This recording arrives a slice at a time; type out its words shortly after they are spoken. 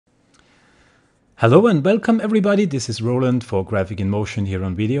Hello and welcome everybody, this is Roland for Graphic in Motion here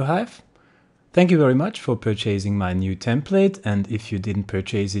on VideoHive. Thank you very much for purchasing my new template, and if you didn't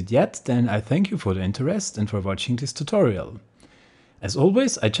purchase it yet, then I thank you for the interest and for watching this tutorial. As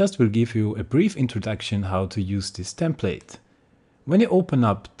always, I just will give you a brief introduction how to use this template. When you open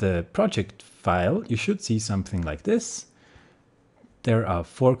up the project file, you should see something like this. There are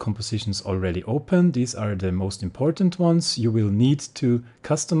 4 compositions already open. These are the most important ones you will need to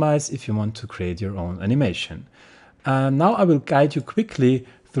customize if you want to create your own animation. Now I will guide you quickly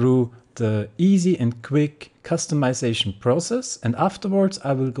through the easy and quick customization process, and afterwards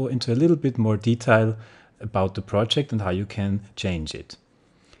I will go into a little bit more detail about the project and how you can change it.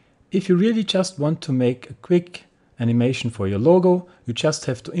 If you really just want to make a quick animation for your logo, you just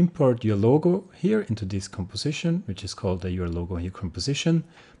have to import your logo here into this composition, which is called the Your Logo Here composition.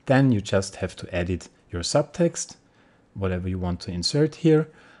 Then you just have to edit your subtext, whatever you want to insert here,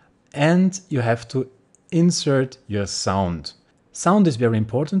 and you have to insert your sound. Sound is very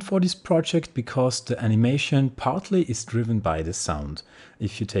important for this project because the animation partly is driven by the sound.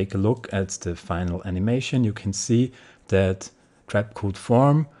 If you take a look at the final animation, you can see that Trapcode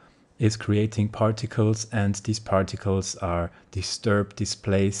Form is creating particles, and these particles are disturbed,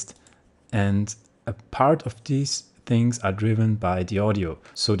 displaced, and a part of these things are driven by the audio,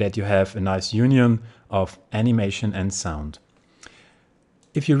 so that you have a nice union of animation and sound.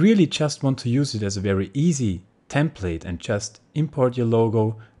 If you really just want to use it as a very easy template and just import your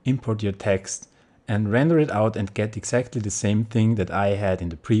logo, import your text, and render it out and get exactly the same thing that I had in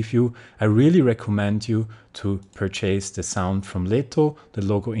the preview, I really recommend you to purchase the sound from Leto, the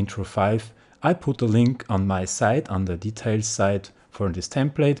Logo Intro 5. I put a link on my site, on the details site for this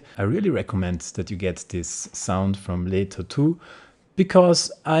template. I really recommend that you get this sound from Leto too,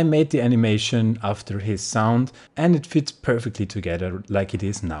 because I made the animation after his sound and it fits perfectly together like it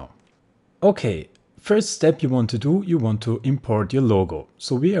is now. Okay. First step you want to do, you want to import your logo.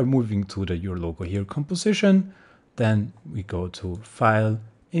 So we are moving to the Your Logo Here composition. Then we go to File,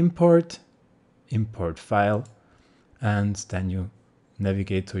 Import, Import File, and then you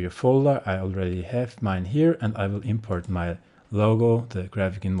navigate to your folder. I already have mine here, and I will import my logo, the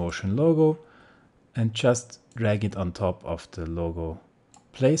Graphic in Motion logo, and just drag it on top of the logo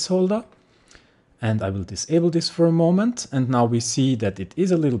placeholder. And I will disable this for a moment. And now we see that it is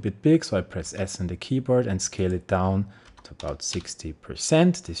a little bit big. So I press S on the keyboard and scale it down to about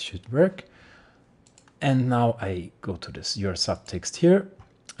 60%. This should work. And now I go to this Your Subtext here.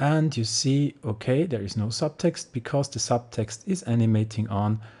 And you see, okay, there is no subtext because the subtext is animating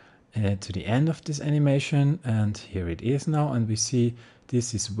on to the end of this animation. And here it is now. And we see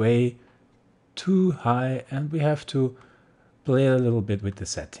this is way too high and we have to play a little bit with the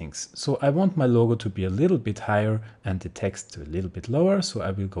settings. So I want my logo to be a little bit higher and the text a little bit lower. So I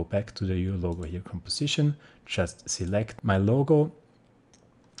will go back to the Your Logo Here composition, just select my logo,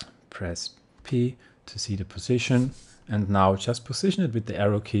 press P to see the position, and now just position it with the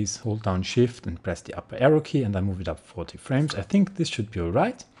arrow keys, hold down Shift and press the upper arrow key, and I move it up 40 frames. I think this should be all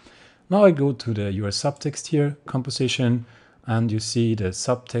right. Now I go to the Your Subtext Here composition, and you see the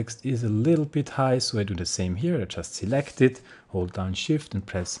subtext is a little bit high, so I do the same here. I just select it, hold down Shift and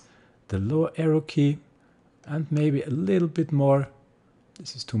press the lower arrow key, and maybe a little bit more.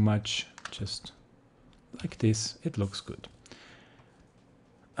 This is too much, just like this, it looks good.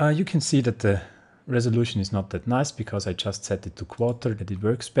 You can see that the resolution is not that nice because I just set it to quarter, that it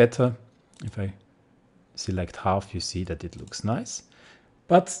works better. If I select half, you see that it looks nice.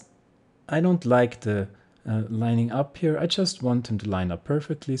 But I don't like the lining up here. I just want them to line up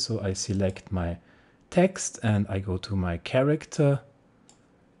perfectly, so I select my text and I go to my character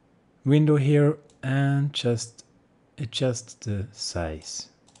window here and just adjust the size.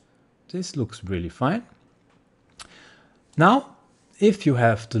 This looks really fine. Now, if you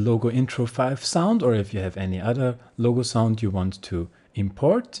have the Logo Intro 5 sound, or if you have any other logo sound you want to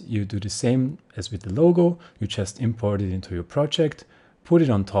import, you do the same as with the logo. You just import it into your project, put it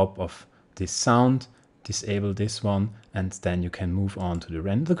on top of this sound, disable this one, and then you can move on to the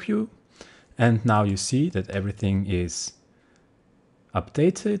render queue. And now you see that everything is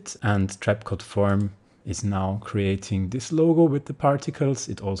updated and Trapcode Form is now creating this logo with the particles.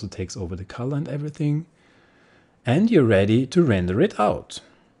 It also takes over the color and everything. And you're ready to render it out.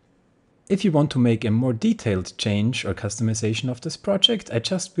 If you want to make a more detailed change or customization of this project, I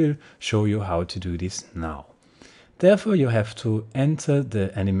just will show you how to do this now. Therefore, you have to enter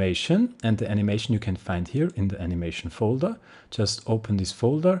the animation, and the animation you can find here in the animation folder. Just open this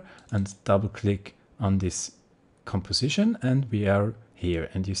folder and double click on this composition, and we are here,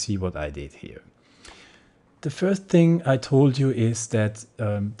 and you see what I did here. The first thing I told you is that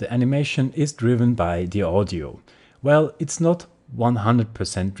the animation is driven by the audio. Well, it's not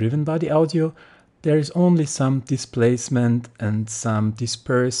 100% driven by the audio. There is only some displacement and some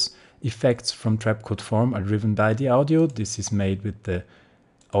disperse effects from trapcode form are driven by the audio. This is made with the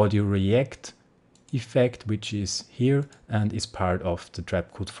audio React effect, which is here and is part of the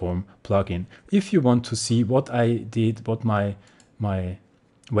trapcode form plugin. If you want to see what I did, what my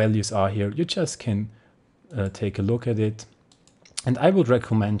values are here, you just can take a look at it. And I would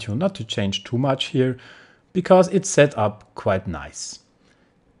recommend you not to change too much here because it's set up quite nice.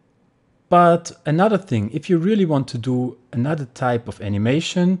 But another thing, if you really want to do another type of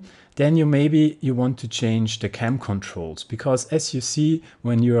animation, then maybe you want to change the cam controls, because as you see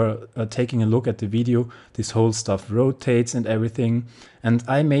when you're taking a look at the video, this whole stuff rotates and everything. And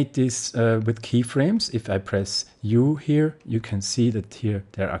I made this with keyframes. If I press U here, you can see that here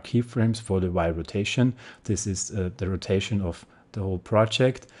there are keyframes for the Y rotation. This is the rotation of the whole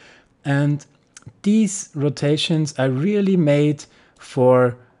project. And these rotations I really made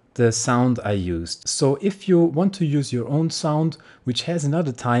for the sound I used. So if you want to use your own sound, which has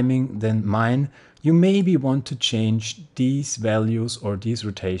another timing than mine, you maybe want to change these values or these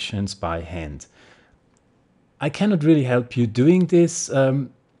rotations by hand. I cannot really help you doing this.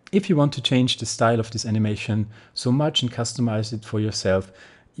 If you want to change the style of this animation so much and customize it for yourself,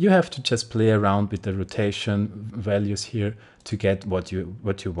 you have to just play around with the rotation values here to get what you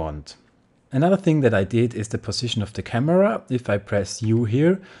want. Another thing that I did is the position of the camera. If I press U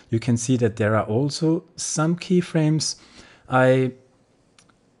here, you can see that there are also some keyframes. I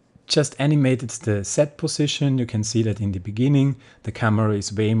just animated the set position. You can see that in the beginning, the camera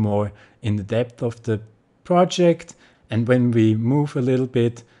is way more in the depth of the project. And when we move a little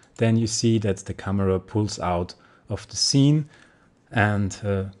bit, then you see that the camera pulls out of the scene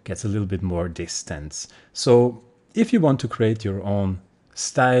and gets a little bit more distance. So if you want to create your own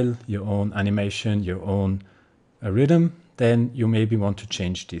style, your own animation, your own rhythm, then you maybe want to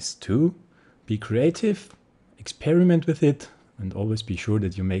change this too. Be creative, experiment with it, and always be sure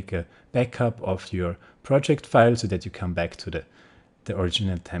that you make a backup of your project file so that you come back to the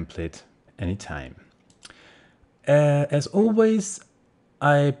original template anytime. As always,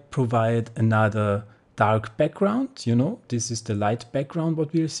 I provide another dark background. This is the light background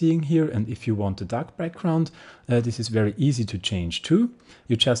what we are seeing here, and if you want a dark background, this is very easy to change too.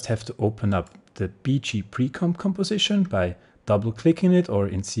 You just have to open up the BG pre-comp composition by double clicking it, or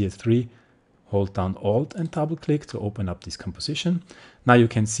in CS3 hold down Alt and double click to open up this composition. Now you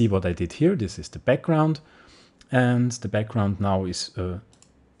can see what I did here. This is the background, and the background now is the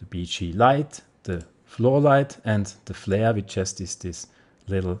BG light, the floor light, and the flare, which just is this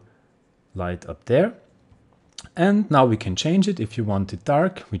little light up there. And now we can change it. If you want it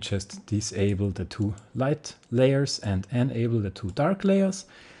dark, we just disable the 2 light layers and enable the 2 dark layers.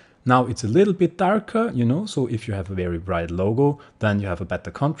 Now it's a little bit darker, so if you have a very bright logo, then you have a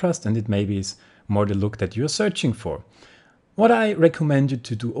better contrast, and it maybe is more the look that you're searching for. What I recommend you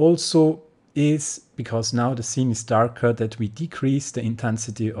to do also is, because now the scene is darker, that we decrease the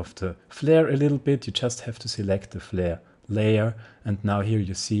intensity of the flare a little bit. You just have to select the flare layer, and now here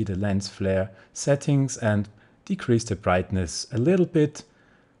you see the lens flare settings, and decrease the brightness a little bit,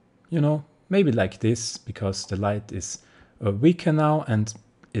 maybe like this, because the light is weaker now and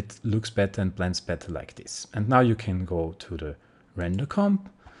it looks better and blends better like this. And now you can go to the render comp,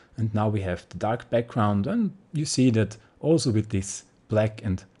 and now we have the dark background, and you see that also with this black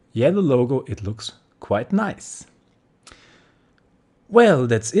and yellow logo it looks quite nice. Well,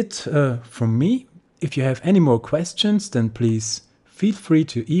 that's it from me. If you have any more questions, then please feel free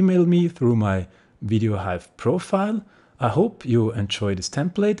to email me through my VideoHive profile. I hope you enjoy this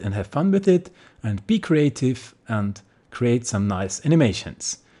template and have fun with it, and be creative and create some nice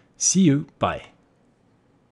animations. See you, bye.